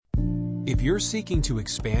If you're seeking to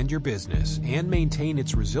expand your business and maintain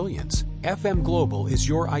its resilience, FM Global is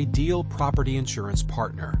your ideal property insurance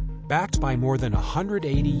partner. Backed by more than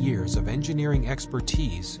 180 years of engineering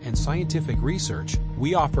expertise and scientific research,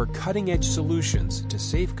 we offer cutting-edge solutions to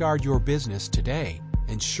safeguard your business today,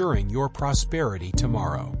 ensuring your prosperity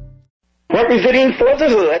tomorrow. Representing for the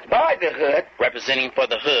hood, by the hood. Representing for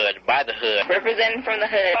the hood, by the hood. Representing from the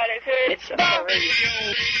hood, by the hood. It's a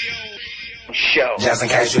radio show. Just in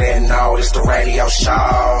case you didn't know, it's the radio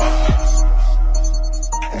show.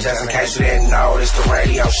 Just in case you didn't know, it's the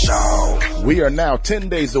radio show. We are now 10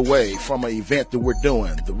 days away from an event that we're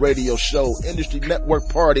doing, the Radio Show Industry Network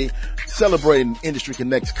Party, celebrating Industry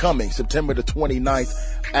Connects, coming September the 29th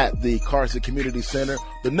at the Carson Community Center.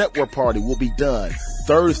 The network party will be done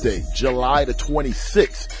Thursday, July the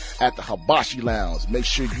 26th at the Hibachi Lounge. Make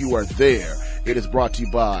sure you are there. It is brought to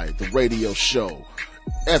you by the Radio Show.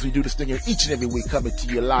 As we do this thing here each and every week, coming to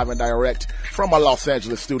you live and direct from our Los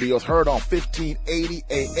Angeles studios, heard on 1580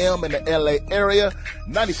 AM in the LA area,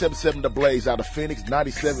 97.7 The Blaze out of Phoenix,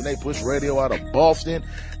 97.8 Push Radio out of Boston,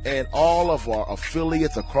 and all of our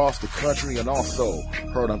affiliates across the country, and also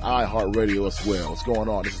heard on iHeartRadio as well. What's going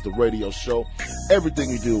on? This is the Radio Show. Everything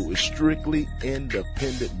we do is strictly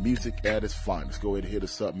independent music at its finest. Go ahead and hit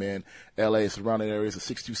us up, man. LA and surrounding areas is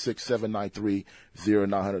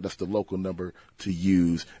 626-793-0900. That's the local number to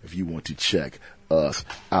use if you want to check us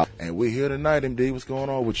out. And we're here tonight, MD. What's going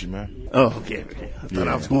on with you, man? Oh, okay. I thought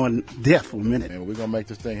I was going deaf for a minute. Man, we're going to make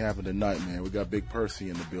this thing happen tonight, man. We got Big Percy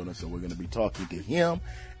in the building, so we're going to be talking to him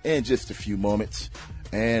in just a few moments.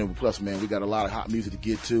 And plus, man, we got a lot of hot music to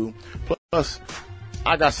get to. Plus,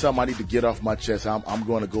 I got something I need to get off my chest. I'm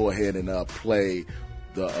going to go ahead and play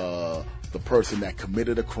the person that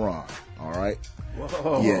committed a crime. All right.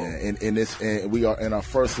 Whoa. Yeah, and we are in our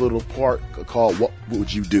first little part called "What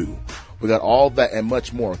Would You Do?" We got all that and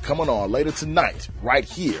much more coming on later tonight, right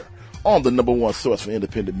here on the number one source for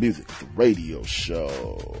independent music, the Radio Show.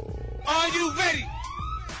 Are you ready?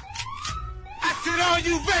 I said, are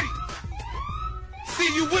you ready?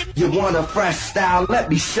 See you with me. You want a fresh style? Let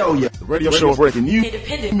me show you. The Radio Show is breaking you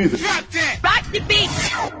Independent music. Drop that. Rock the beat.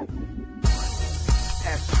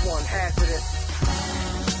 S1 hazardous.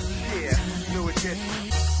 Yeah, new edition.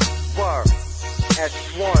 Word.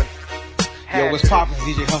 S1. Yo, what's poppin'?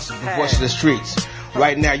 DJ Hustle, the voice of the streets.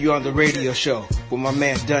 Right now, you're on the Radio Show with my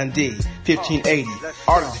man Dundee, 1580.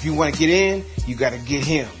 Artists, if you want to get in, you got to get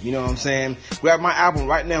him. You know what I'm saying? Grab my album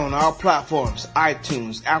right now on all platforms: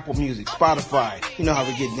 iTunes, Apple Music, Spotify. You know how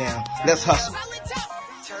we get down. Let's hustle.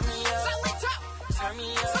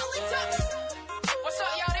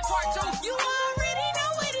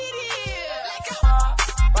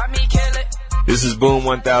 This is Boom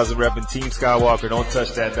 1000 repping Team Skywalker. Don't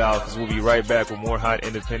touch that dial because we'll be right back with more hot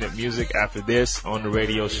independent music after this on the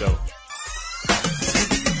Radio Show.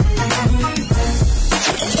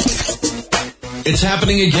 It's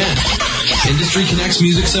happening again. Industry Connects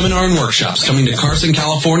Music Seminar and Workshops coming to Carson,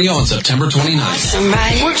 California on September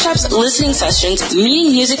 29th. Workshops, listening sessions,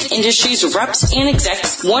 meeting music industry's reps and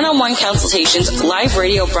execs, one-on-one consultations, live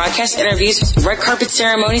radio broadcast interviews, red carpet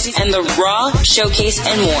ceremonies, and the Raw Showcase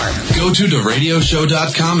and more. Go to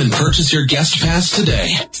theradioshow.com and purchase your guest pass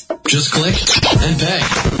today. Just click and pay.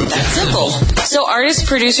 That's simple. So artists,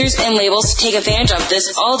 producers, and labels take advantage of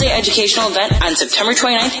this all-day educational event on September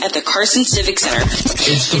 29th at the Carson Civic Center.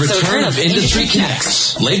 It's the return of Industry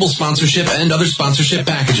Connects. Label sponsorship and other sponsorship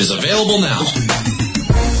packages available now.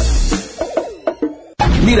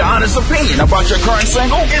 Need an honest opinion about your current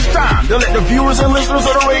single? It's time to let the viewers and listeners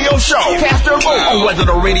of the Radio Show cast their vote on whether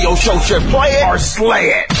the Radio Show should play it or slay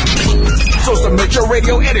it. So submit your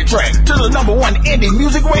radio edit track to the number one indie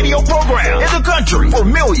music radio program in the country for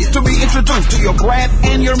millions to be introduced to your brand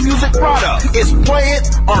and your music product. It's Play It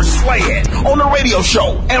or Slay It on the Radio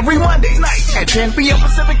Show every Monday night at 10 p.m.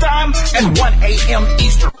 Pacific Time and 1 a.m.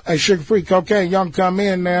 Eastern. Hey, Sugar Free Cocaine, y'all can come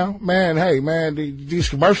in now. Man, hey, man, these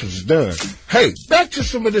commercials is done. Hey, back to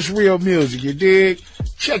some of this real music, you dig?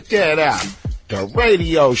 Check that out. The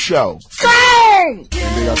Radio Show. Go! I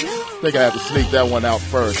think I have to sneak that one out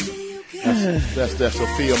first. That's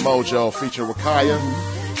Sophia Mojo featuring Rakaya.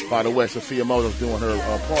 By the way, Sophia Mojo's doing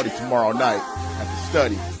her party tomorrow night at the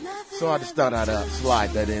Study. So I just thought I'd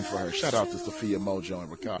slide that in for her. Shout out to Sophia Mojo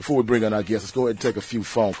and Rakaya. Before we bring on our guests, let's go ahead and take a few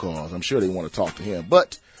phone calls. I'm sure they want to talk to him,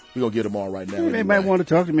 but we're going to get them on right now. Anyway. Anybody want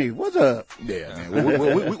to talk to me? What's up? Yeah,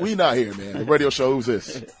 man. We not here, man. The Radio Show, who's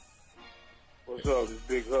this? What's up? It's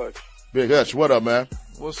Big Hutch. Big Hutch, what up, man?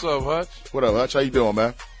 What's up, Hutch? What up, Hutch? How you doing,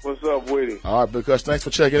 man? What's up, Woody? All right, Big Hutch, thanks for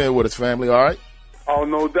checking in with us, family, all right? Oh,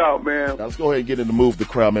 no doubt, man. Now, let's go ahead and get in the Move the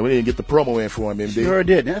Crowd, man. We didn't get the promo in for him, MD. Sure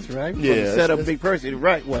did. That's right. Yeah. Set up Big Percy the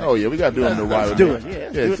right way. Oh, yeah. We got to do him the right way. Let's do it. Yeah,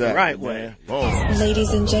 let's do it exactly, the right man. way. Boom.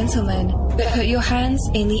 Ladies and gentlemen, put your hands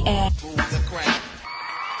in the air.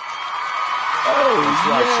 Oh, that's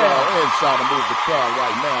right, y'all. Inside the Move the Crowd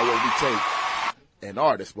right now where we take an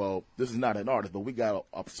artist. Well, this is not an artist, but we got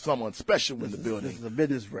someone special in the building. This is a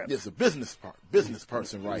business rep. This is a business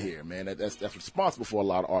person right here, man. That's responsible for a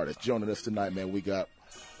lot of artists. Joining us tonight, man, we got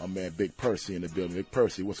our man Big Percy in the building. Big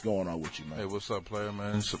Percy, what's going on with you, man? Hey, what's up, player,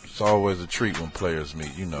 man? It's always a treat when players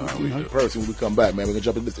meet. You know how we do. Percy, when we come back, man, we're going to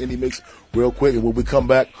jump into this indie mix real quick. And when we come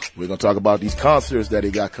back, we're going to talk about these concerts that he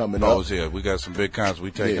got coming up. Oh, yeah. We got some big concerts we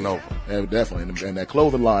taking over. Yeah, definitely. And that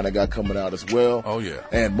clothing line that got coming out as well. Oh, yeah.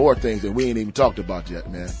 And more things that we ain't even talked about yet,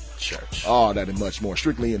 man. Church. All that and much more.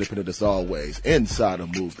 Strictly independent as always. Inside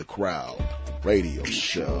of Move the Crowd radio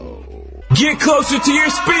show. Get closer to your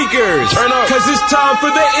speakers. Turn up. Cause it's time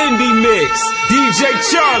for the indie mix. DJ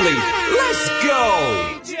Charlie. Let's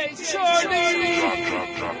go. DJ Charlie.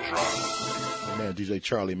 Man, DJ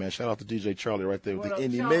Charlie, man. Shout out to DJ Charlie right there with the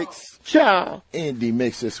indie mix. Ciao. Indie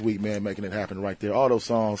mix this week, man, making it happen right there. All those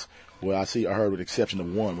songs, well, I heard with the exception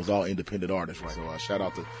of one, was all independent artists. Right? So shout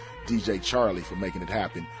out to DJ Charlie for making it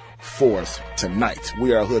happen for us tonight.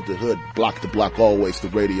 We are hood to hood, block to block, always the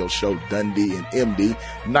radio show. Dundee and MD.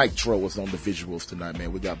 Nitro is on the visuals tonight,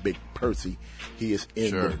 man. We got Big Percy. He is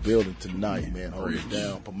in the building tonight, man. Holding it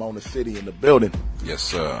down. Pomona City in the building. Yes,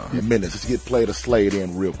 sir. In minutes. Let's get Play to Slay it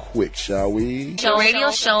in real quick, shall we? The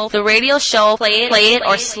radio show, play it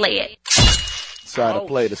or slay it. Decided to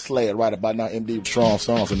Play to Slay it right about now. MD strong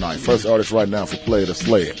songs tonight. First artist right now for Play to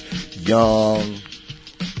Slay it. Young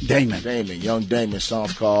Damon.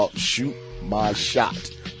 Song's called Shoot My Shot.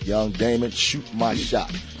 Young Damon, Shoot My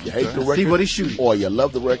Shot. You hate the record, see what he's shooting, or you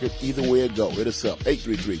love the record, either way it go. Hit us up,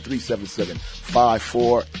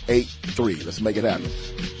 833-377-5483. Let's make it happen.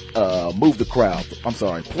 Move the crowd. I'm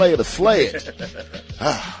sorry, Play it or Slay it.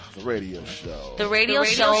 The radio show. The radio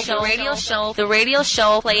show, play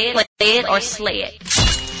it or slay it.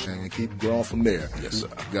 And keep going from there. Yes, sir.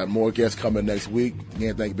 Got more guests coming next week.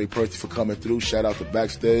 Again, thank you, Big Percy, for coming through. Shout out to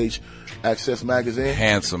Backstage, Access Magazine.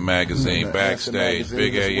 Handsome Magazine, Backstage,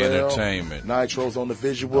 Big A Entertainment. Nitro's on the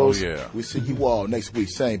visuals. Oh, yeah. We see you all next week.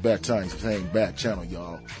 Same bad time, same bad channel,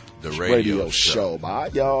 y'all. The radio show. Bye,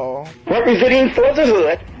 y'all. Representing for the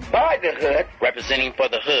hood, by the hood. Representing for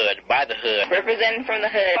the hood, by the hood. Representing from the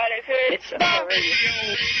hood, by the hood. It's a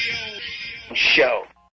radio show.